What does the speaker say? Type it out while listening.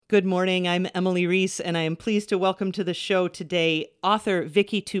Good morning. I'm Emily Reese, and I am pleased to welcome to the show today author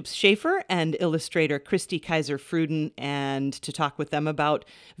Vicki Toops Schaefer and illustrator Christy Kaiser Fruden, and to talk with them about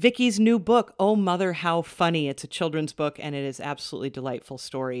Vicki's new book, Oh Mother, How Funny. It's a children's book, and it is absolutely delightful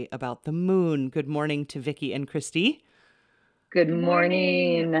story about the moon. Good morning to Vicki and Christy. Good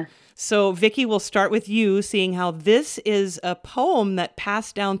morning. So, Vicki, we'll start with you, seeing how this is a poem that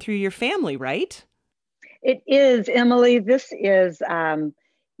passed down through your family, right? It is, Emily.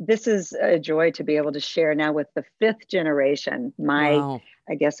 This is a joy to be able to share now with the fifth generation. Wow.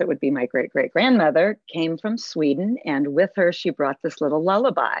 I guess it would be my great great grandmother came from Sweden, and with her she brought this little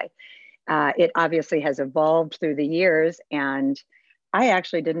lullaby. It obviously has evolved through the years, and I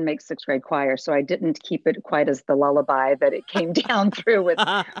actually didn't make sixth grade choir, so I didn't keep it quite as the lullaby that it came down through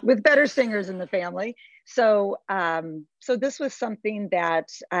with better singers in the family. So this was something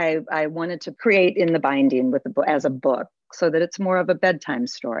that I wanted to create in the binding with the book as a book, so that it's more of a bedtime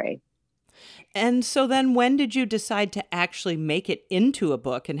story. And so then when did you decide to actually make it into a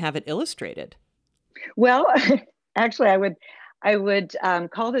book and have it illustrated? Well, actually, I would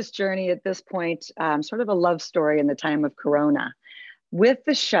call this journey at this point sort of a love story in the time of Corona. With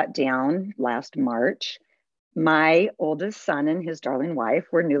the shutdown last March, my oldest son and his darling wife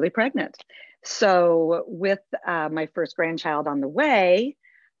were newly pregnant. So, with my first grandchild on the way,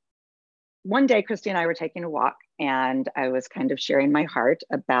 one day Christy and I were taking a walk, and I was kind of sharing my heart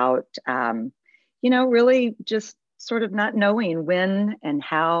about, really just sort of not knowing when and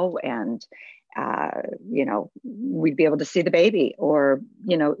how, and we'd be able to see the baby, or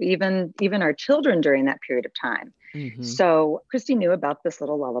even our children during that period of time. Hmm. So Christy knew about this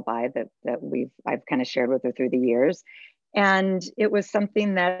little lullaby that I've kind of shared with her through the years. And it was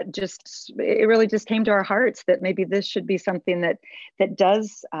something that it really just came to our hearts that maybe this should be something that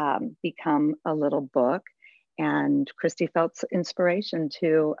does become a little book. And Christy felt inspiration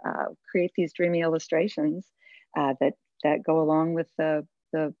to create these dreamy illustrations that go along with the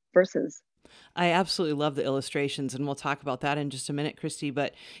verses. I absolutely love the illustrations, and we'll talk about that in just a minute, Christy.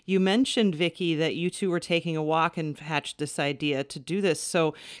 But you mentioned, Vicki, that you two were taking a walk and hatched this idea to do this.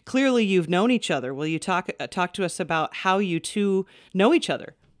 So clearly you've known each other. Will you talk to us about how you two know each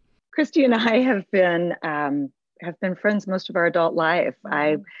other? Christy and I have been friends most of our adult life.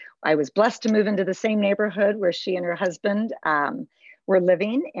 I was blessed to move into the same neighborhood where she and her husband were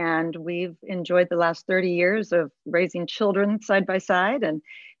living, and we've enjoyed the last 30 years of raising children side by side and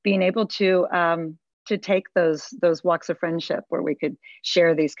being able to take those walks of friendship where we could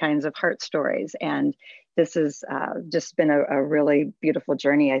share these kinds of heart stories. And this has just been a really beautiful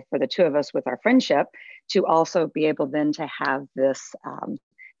journey for the two of us with our friendship, to also be able then to have this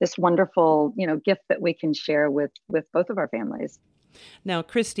wonderful, gift that we can share with both of our families. Now,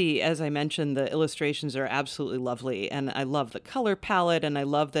 Christy, as I mentioned, the illustrations are absolutely lovely, and I love the color palette, and I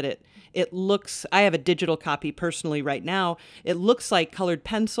love that it looks. I have a digital copy personally right now. It looks like colored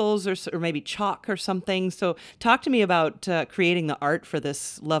pencils or maybe chalk or something. So, talk to me about creating the art for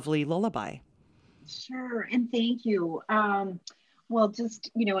this lovely lullaby. Sure, and thank you. Well,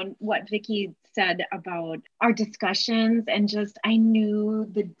 just, and what Vicki said about our discussions, and just I knew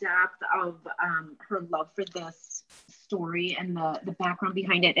the depth of her love for this story and the background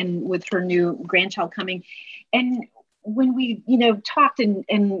behind it, and with her new grandchild coming. And when we, talked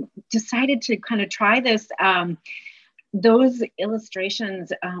and decided to kind of try this, those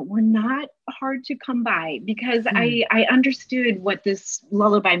illustrations were not hard to come by, because I understood what this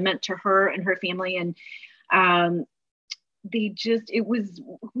lullaby meant to her and her family. And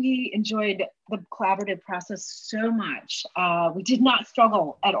we enjoyed the collaborative process so much. We did not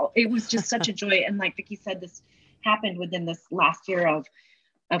struggle at all. It was just such a joy. And like Vicki said, this happened within this last year of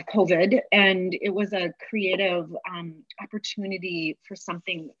COVID, and it was a creative opportunity for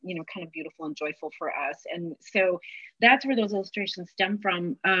something, kind of beautiful and joyful for us. And so that's where those illustrations stem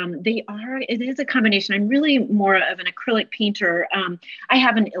from. It is a combination. I'm really more of an acrylic painter. I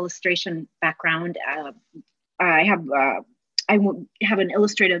have an illustration background. I have an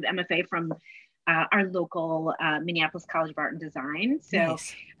illustrative MFA from our local Minneapolis College of Art and Design. So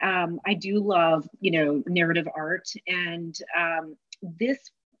Nice. I do love, narrative art, and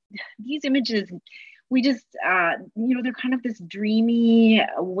these images, we just, they're kind of this dreamy,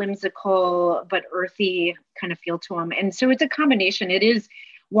 whimsical, but earthy kind of feel to them. And so it's a combination. It is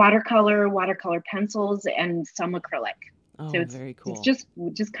watercolor pencils, and some acrylic. Oh, So very it's cool.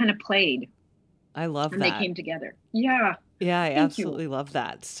 just kind of played, I love and they that. came together. Yeah. Yeah, I Thank you. absolutely love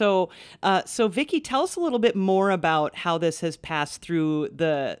that. So Vicky, tell us a little bit more about how this has passed through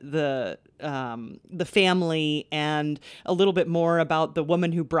the family, and a little bit more about the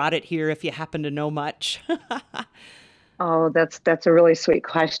woman who brought it here, if you happen to know much. Oh, that's a really sweet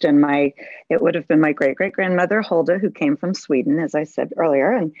question. It would have been my great great grandmother Hulda, who came from Sweden, as I said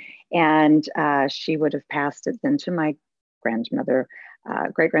earlier, and she would have passed it then to my grandmother,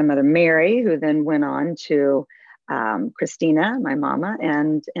 great grandmother Mary, who then went on to Christina, my mama,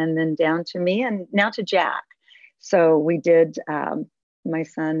 and then down to me, and now to Jack. So we did. My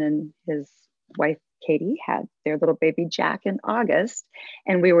son and his wife Katie had their little baby Jack in August,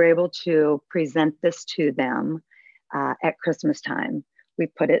 and we were able to present this to them at Christmas time. We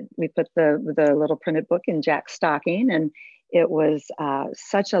put the little printed book in Jack's stocking, and it was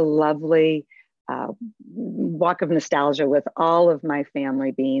such a lovely walk of nostalgia with all of my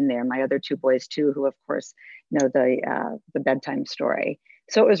family being there. My other two boys too, who of course know the bedtime story.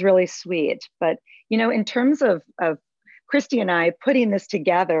 So it was really sweet. But in terms of Christy and I putting this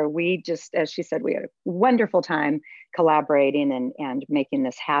together, we just, as she said, we had a wonderful time collaborating and making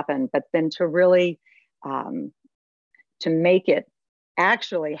this happen. But then to really to make it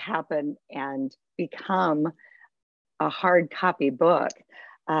actually happen and become a hard copy book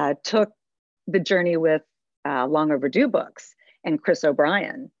took the journey with Long Overdue Books and Chris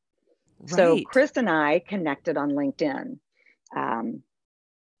O'Brien. Right. So Chris and I connected on LinkedIn. I'm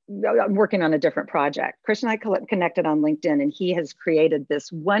working on a different project. Chris and I connected on LinkedIn, and he has created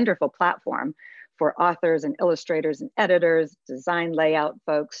this wonderful platform for authors and illustrators and editors, design layout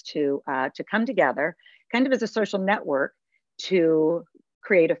folks to come together, kind of as a social network, to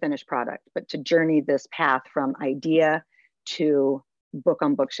create a finished product, but to journey this path from idea to book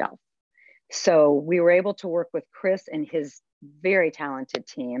on bookshelf. So we were able to work with Chris and his very talented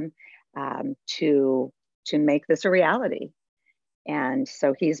team to make this a reality. And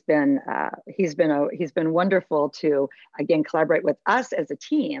so he's been wonderful to again collaborate with us as a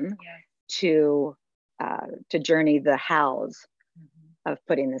team to journey the hows of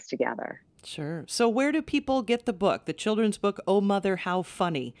putting this together. Sure. So where do people get the book, the children's book, Oh Mother, How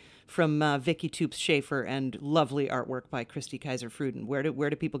Funny, from Vicki Toops Schaefer, and lovely artwork by Christy Kaiser Fruden? Where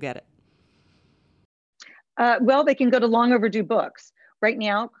do people get it? Well, they can go to Long Overdue Books. Right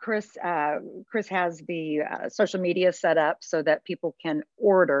now, Chris has the social media set up so that people can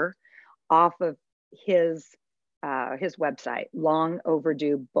order off of his website,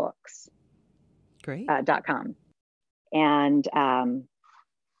 longoverduebooks. Great. .com. And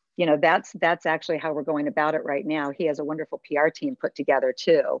that's actually how we're going about it right now. He has a wonderful PR team put together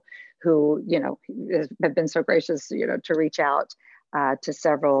too, who have been so gracious to reach out to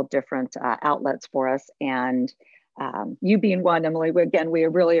several different outlets for us, and you being one, Emily. Again, we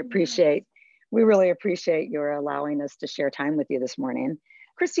really appreciate your allowing us to share time with you this morning.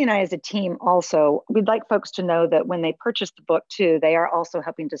 Christy and I as a team also, we'd like folks to know that when they purchase the book too, they are also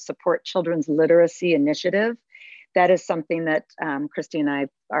helping to support Children's Literacy Initiative. That is something that Christy and I,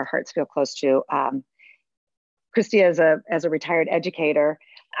 our hearts feel close to. Christy, as a retired educator,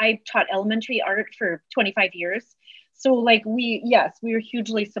 I taught elementary art for 25 years. So we were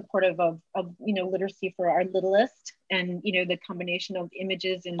hugely supportive of literacy for our littlest, and the combination of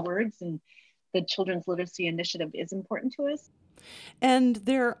images and words, and the Children's Literacy Initiative is important to us. And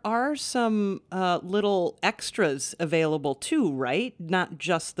there are some little extras available too, right? Not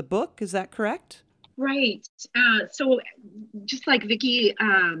just the book, is that correct? Right. So just like Vicki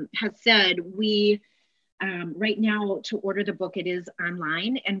has said, we right now, to order the book, it is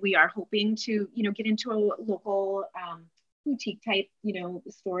online, and we are hoping to get into a local boutique type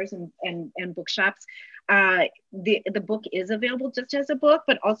stores and bookshops. The book is available just as a book,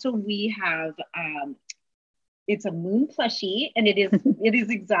 but also we have it's a moon plushie, and it is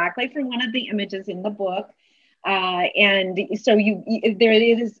exactly from one of the images in the book. And so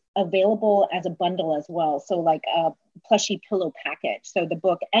it is available as a bundle as well. So like a plushie pillow package. So the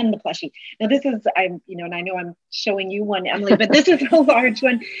book and the plushie. Now this is, and I know I'm showing you one, Emily, but this is a large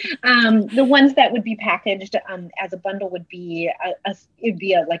one. The ones that would be packaged as a bundle would be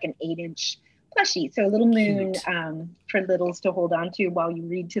like an 8-inch plushie. So a little moon for littles to hold on to while you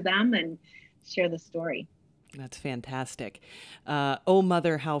read to them and share the story. That's fantastic. Oh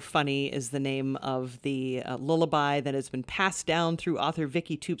Mother, How Funny is the name of the lullaby that has been passed down through author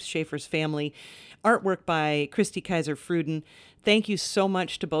Vicki Toops Schaefer's family. Artwork by Christy Kaiser Fruden. Thank you so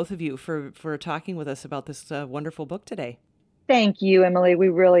much to both of you for talking with us about this wonderful book today. Thank you, Emily. We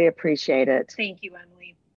really appreciate it. Thank you, Emily.